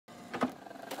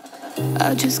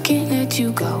I just can't let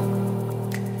you go.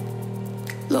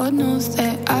 Lord knows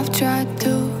that I've tried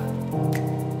to.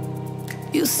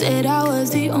 You said I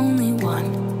was the only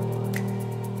one.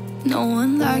 No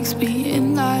one likes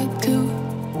being lied to.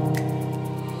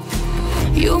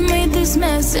 You made this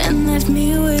mess and left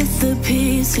me with the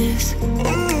pieces.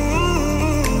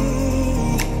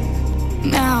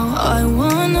 Now I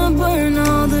wanna burn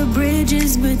all the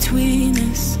bridges between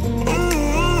us.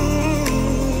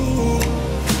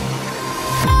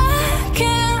 I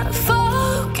can't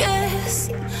focus,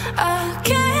 I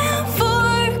can't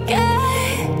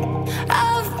forget.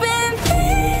 I've been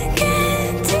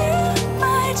thinking too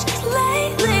much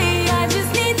lately. I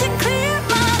just need to clear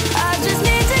my head. I just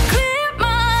need to clear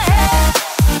my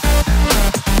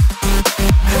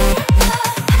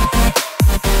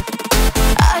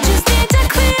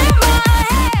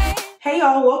head. Hey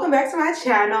y'all, welcome back to my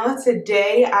channel.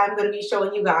 Today I'm going to be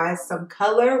showing you guys some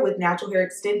color with natural hair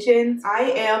extensions.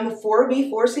 I am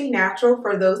 4B4C natural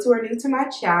for those who are new to my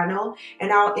channel,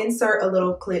 and I'll insert a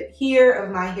little clip here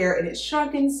of my hair in its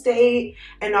shrunken state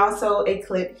and also a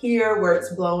clip here where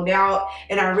it's blown out.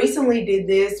 And I recently did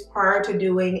this prior to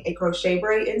doing a crochet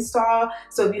braid install,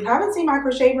 so if you haven't seen my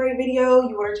crochet braid video,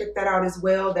 you want to check that out as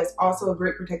well. That's also a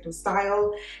great protective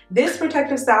style. This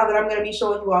protective style that I'm going to be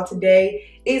showing you all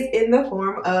today is in the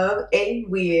form of a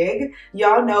wig.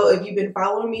 Y'all know, if you've been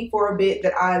following me for a bit,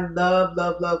 that I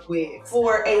love wigs.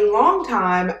 For a long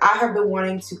time, I have been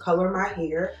wanting to color my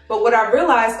hair, but what I've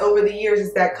realized over the years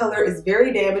is that color is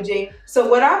very damaging. So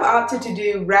what I've opted to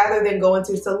do, rather than going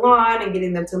to a salon and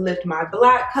getting them to lift my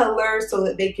black color so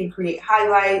that they can create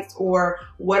highlights or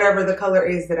whatever the color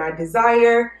is that I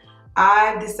desire,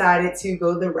 I've decided to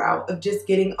go the route of just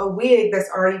getting a wig that's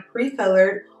already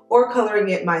pre-colored or coloring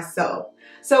it myself.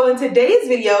 So in today's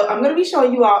video, I'm going to be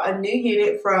showing you all a new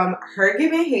unit from Her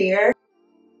Given Hair.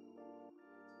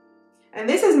 And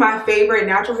this is my favorite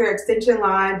natural hair extension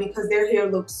line because their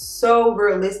hair looks so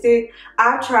realistic.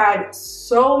 I've tried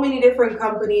so many different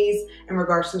companies in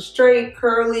regards to straight,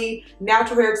 curly,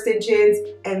 natural hair extensions,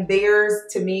 and theirs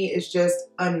to me is just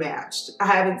unmatched. I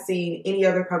haven't seen any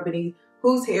other company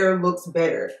whose hair looks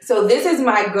better. So this is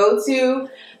my go-to,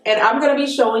 and I'm going to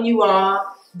be showing you all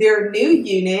their new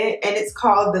unit, and it's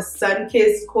called the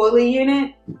Sun-Kissed Coily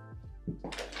unit.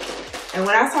 And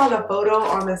when I saw the photo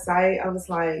on the site, I was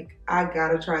like, I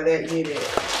gotta try that unit.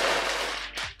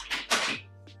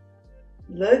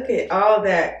 Look at all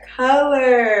that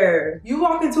color. You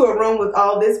walk into a room with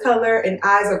all this color and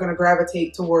eyes are gonna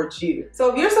gravitate towards you.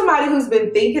 So if you're somebody who's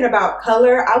been thinking about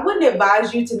color, I wouldn't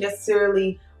advise you to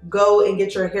necessarily go and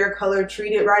get your hair color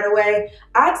treated right away.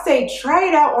 I'd say try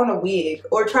it out on a wig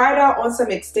or try it out on some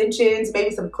extensions,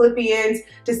 maybe some clip-ins,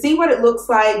 to see what it looks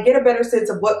like, get a better sense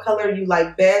of what color you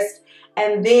like best.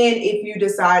 And then if you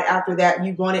decide after that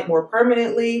you want it more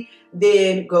permanently,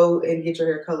 then go and get your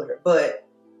hair colored. But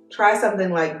try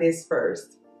something like this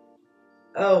first.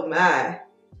 Oh my.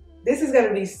 This is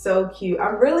gonna be so cute.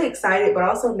 I'm really excited but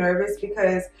also nervous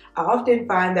because I often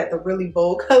find that the really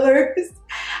bold colors,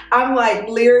 I'm like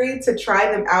leery to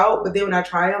try them out, but then when I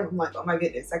try them, I'm like, oh my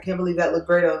goodness, I can't believe that looked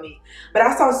great on me. But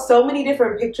I saw so many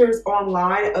different pictures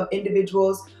online of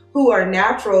individuals who are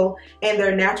natural and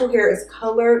their natural hair is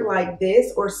colored like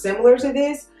this or similar to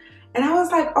this. And I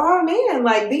was like, oh man,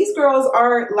 like these girls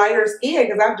aren't lighter skinned,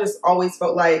 because I've just always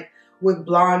felt like with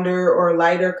blonder or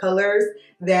lighter colors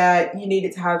that you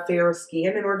needed to have fairer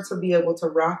skin in order to be able to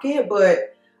rock it.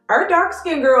 But our dark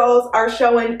skinned girls are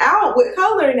showing out with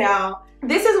color now.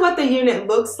 This is what the unit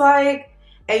looks like.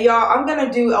 And y'all, I'm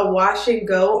gonna do a wash and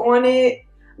go on it.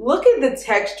 Look at the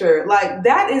texture. Like,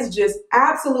 that is just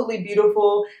absolutely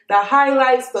beautiful. The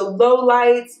highlights, the low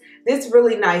lights, this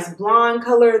really nice blonde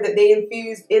color that they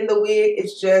infused in the wig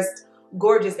is just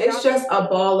gorgeous. It's just a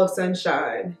ball of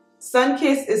sunshine.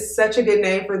 Sun-Kissed is such a good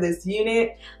name for this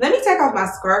unit. Let me take off my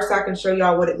scarf so I can show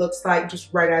y'all what it looks like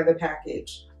just right out of the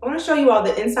package. I want to show you all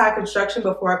the inside construction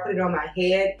before I put it on my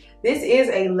head. This is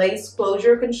a lace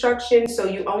closure construction, so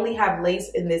you only have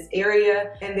lace in this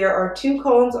area. And there are 2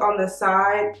 combs on the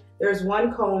side. There's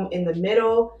 1 comb in the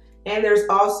middle, and there's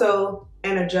also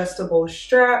an adjustable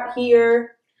strap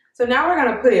here. So now we're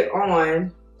gonna put it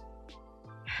on.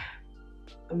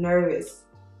 I'm nervous,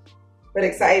 but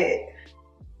excited.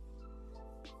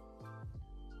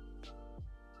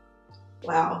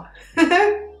 Wow.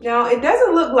 Now, it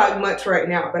doesn't look like much right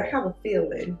now, but I have a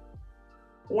feeling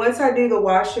once I do the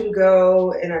wash and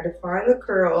go and I define the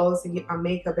curls and get my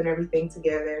makeup and everything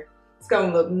together, it's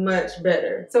gonna look much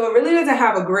better. So it really doesn't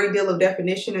have a great deal of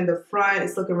definition in the front.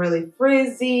 It's looking really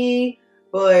frizzy,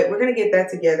 but we're gonna get that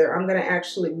together. I'm gonna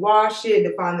actually wash it,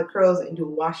 define the curls, and do a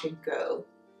wash and go.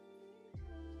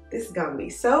 This is gonna be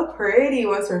so pretty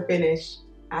once we're finished.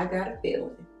 I got a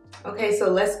feeling. Okay, so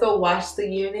let's go wash the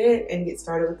unit and get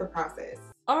started with the process.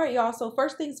 Alright y'all, so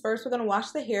first things first, we're going to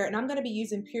wash the hair, and I'm going to be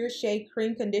using Pure Shea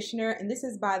Cream Conditioner, and this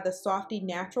is by the Softee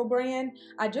Natural brand.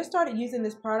 I just started using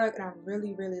this product and I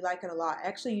really like it a lot. I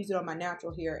actually use it on my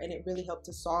natural hair and it really helped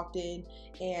to soften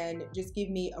and just give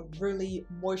me a really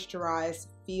moisturized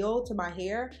feel to my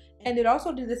hair. And it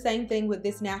also did the same thing with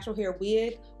this natural hair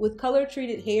wig. With color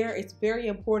treated hair, it's very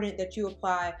important that you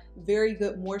apply very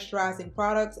good moisturizing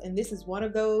products, and this is one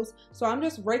of those. So I'm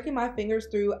just raking my fingers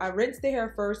through. I rinse the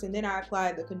hair first and then I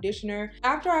apply the conditioner.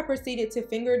 After I proceeded to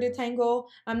finger detangle,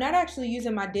 I'm not actually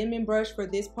using my denman brush for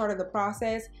this part of the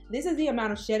process. This is the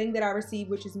amount of shedding that I receive,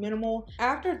 which is minimal.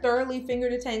 After thoroughly finger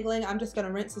detangling, I'm just going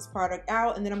to rinse this product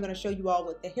out, and then I'm going to show you all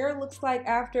what the hair looks like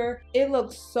after. It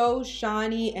looks so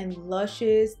shiny and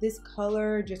luscious. This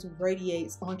color just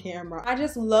radiates on camera. I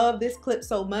just love this clip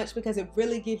so much because it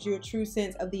really gives you a true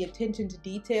sense of the attention to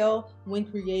detail when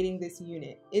creating this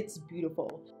unit. It's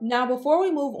beautiful. Now before we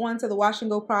move on to the wash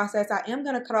and go process, I am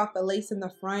going to cut off the lace in the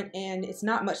front, and it's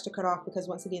not much to cut off because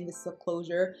once again this is a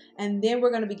closure, and then we're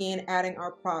going to begin adding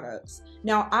our products.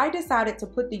 Now I decided to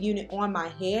put the unit on my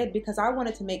head because I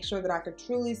wanted to make sure that I could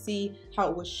truly see how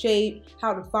it was shaped,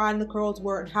 how defined the curls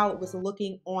were, and how it was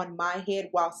looking on my head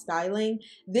while styling.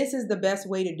 This is the best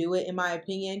way to do it in my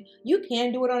opinion. You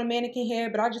can do it on a mannequin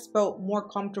head, but I just felt more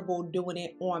comfortable doing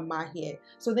it on my head.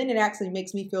 So then it actually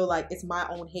makes me feel like it's my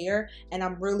own hair, and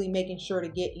I'm really making sure to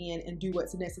get in and do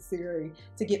what's necessary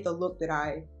to get the look that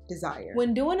I desire.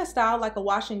 When doing a style like a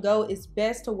wash and go, it's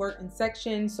best to work in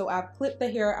sections, so I've clipped the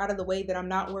hair out of the way that I'm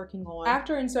not working on.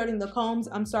 After inserting the combs,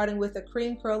 I'm starting with a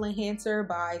cream curl enhancer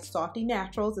by Softee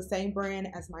Naturals, the same brand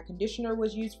as my conditioner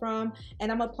was used from,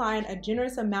 and I'm applying a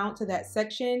generous amount to that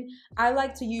section. I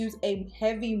like to use a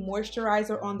heavy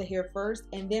moisturizer on the hair first,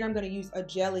 and then I'm going to use a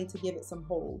jelly to give it some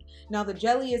hold. Now the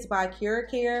jelly is by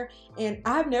KeraCare, and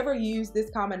I've never used this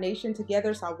combination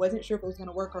together, so I wasn't sure if it was going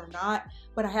to work or not,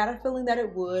 but I had a feeling that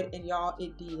it would, and y'all,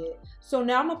 it did. So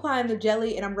now I'm applying the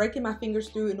jelly and I'm raking my fingers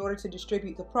through in order to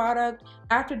distribute the product.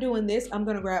 After doing this, I'm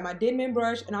going to grab my denman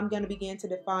brush and I'm going to begin to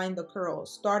define the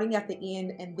curls, starting at the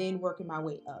end and then working my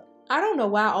way up. I don't know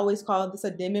why I always call this a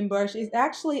denman brush. It's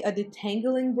actually a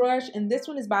detangling brush, and this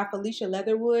one is by Felicia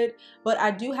Leatherwood, but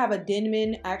I do have a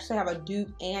denman. I actually have a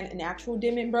dupe and an actual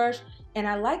denman brush, and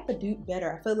I like the dupe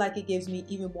better. I feel like it gives me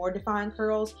even more defined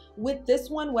curls. With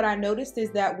this one, what I noticed is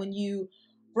that when you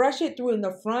brush it through in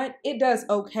the front, it does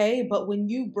okay, but when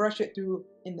you brush it through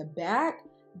in the back,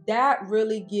 that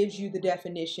really gives you the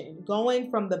definition. Going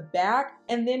from the back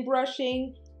and then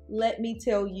brushing, let me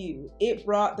tell you, it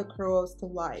brought the curls to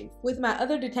life. With my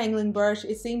other detangling brush,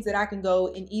 it seems that I can go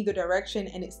in either direction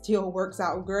and it still works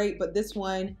out great, but this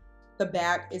one, the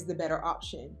back is the better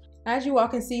option. As you all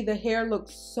can see, the hair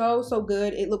looks so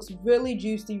good. It looks really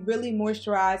juicy, really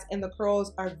moisturized, and the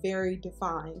curls are very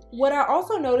defined. What I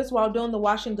also noticed while doing the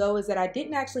wash and go is that I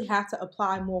didn't actually have to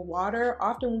apply more water.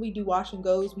 Often when we do wash and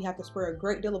goes, we have to spray a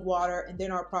great deal of water and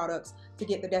then our products to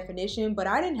get the definition, but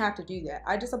I didn't have to do that.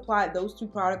 I just applied those two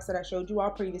products that I showed you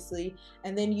all previously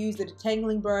and then used the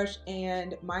detangling brush,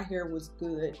 and my hair was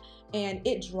good. And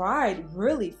it dried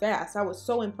really fast. I was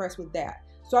so impressed with that.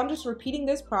 So I'm just repeating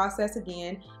this process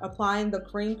again, applying the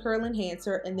cream curl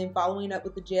enhancer and then following up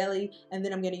with the jelly, and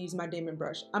then I'm going to use my denman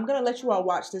brush. I'm going to let you all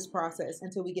watch this process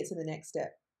until we get to the next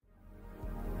step.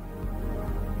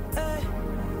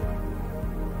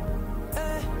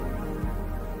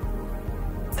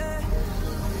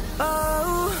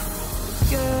 Oh,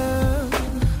 girl,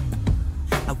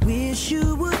 I wish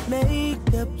you would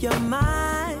make up your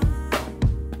mind.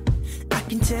 I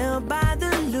can tell by the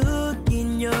look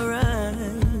in your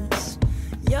eyes,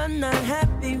 you're not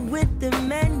happy with the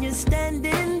man you're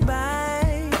standing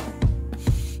by.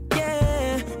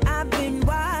 Yeah, I've been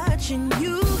watching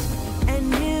you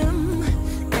and him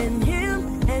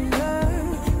and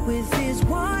her with his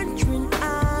wandering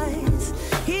eyes.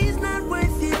 He's not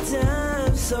worth your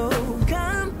time, so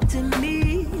come to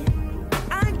me.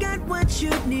 I got what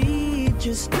you need,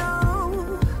 just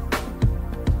know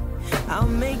I'll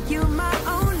make you my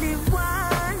only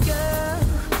one, girl.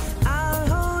 I'll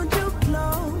hold you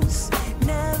close,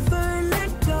 never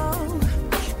let go.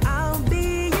 I'll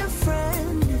be your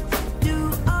friend,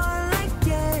 do all I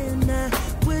can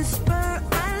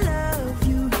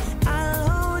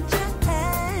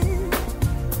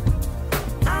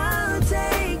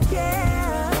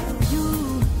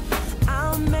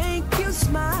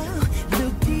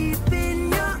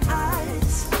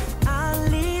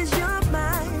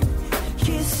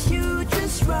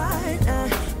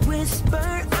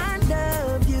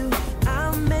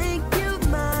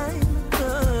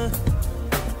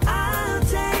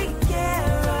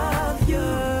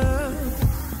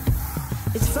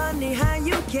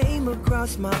ever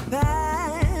cross my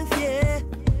path, yeah,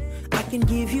 I can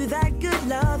give you that good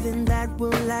love and that will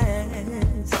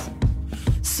last.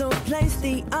 So place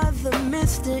the other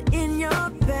mister in your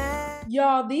bag.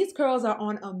 Y'all, these curls are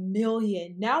on a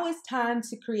million. Now it's time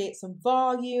to create some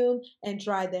volume and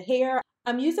dry the hair.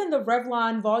 I'm using the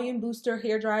Revlon Volume Booster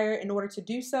hair dryer in order to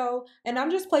do so, and I'm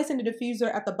just placing the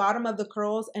diffuser at the bottom of the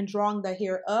curls and drawing the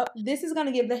hair up. This is going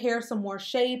to give the hair some more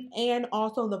shape and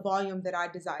also the volume that I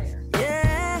desire.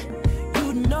 Yeah,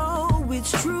 you know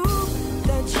it's true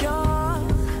that you're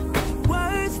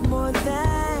worth more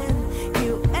than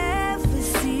you ever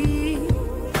see.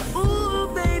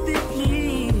 Ooh, baby,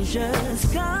 please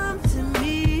just come to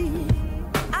me.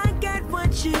 I got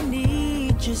what you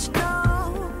need, just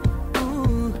know.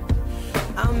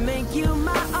 I'll make you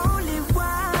my only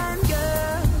one,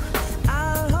 girl.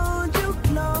 I'll hold you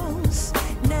close,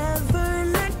 never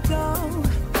let go.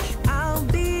 I'll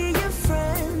be your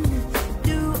friend,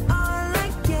 do all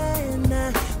I can.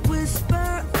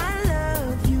 Whisper I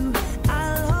love you,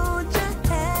 I'll hold your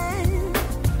hand.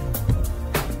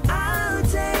 I'll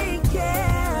take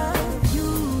care of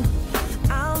you,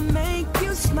 I'll make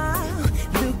you smile.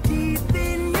 Look deep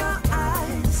in your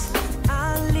eyes,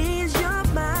 I'll ease your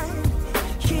mind.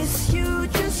 Kiss you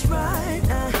just right,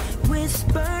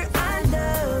 whisper I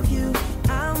love you,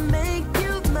 I'll make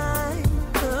you mine.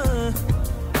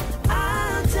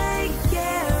 I'll take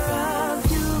care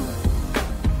of you.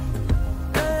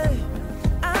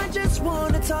 I just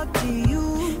wanna talk to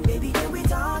you. Baby, can we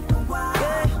talk a while?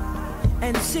 Yeah.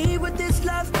 And see what this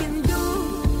love can do.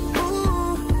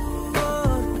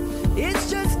 It's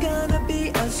just gonna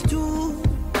be us two.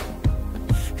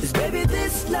 'Cause baby,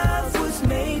 this love was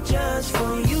made just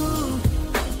for you.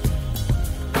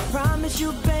 I promise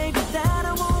you, baby, that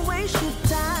I won't waste your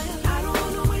time. I don't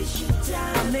wanna waste your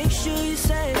time. I'll make sure you're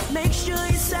safe, make sure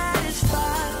you're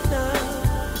satisfied,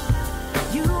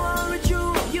 love. You are a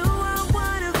jewel, you are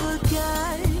one of a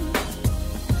kind.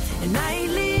 And I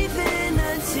ain't leaving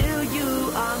until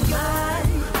you are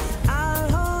mine. I'll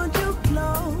hold you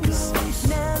close,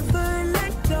 never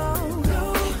let go.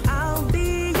 I'll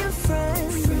be your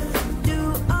friend,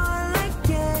 do all I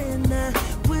can.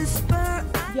 Whisper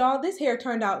Y'all, this hair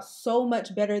turned out so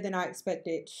much better than I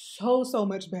expected. So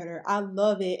much better. I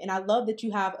love it. And I love that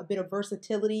you have a bit of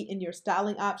versatility in your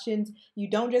styling options. You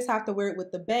don't just have to wear it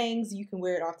with the bangs. You can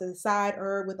wear it off to the side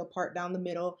or with a part down the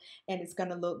middle, and it's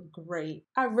gonna look great.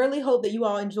 I really hope that you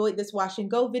all enjoyed this wash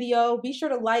and go video. Be sure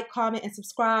to like, comment, and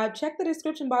subscribe. Check the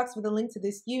description box for the link to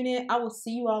this unit. I will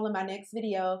see you all in my next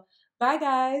video. Bye,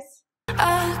 guys.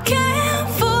 I can't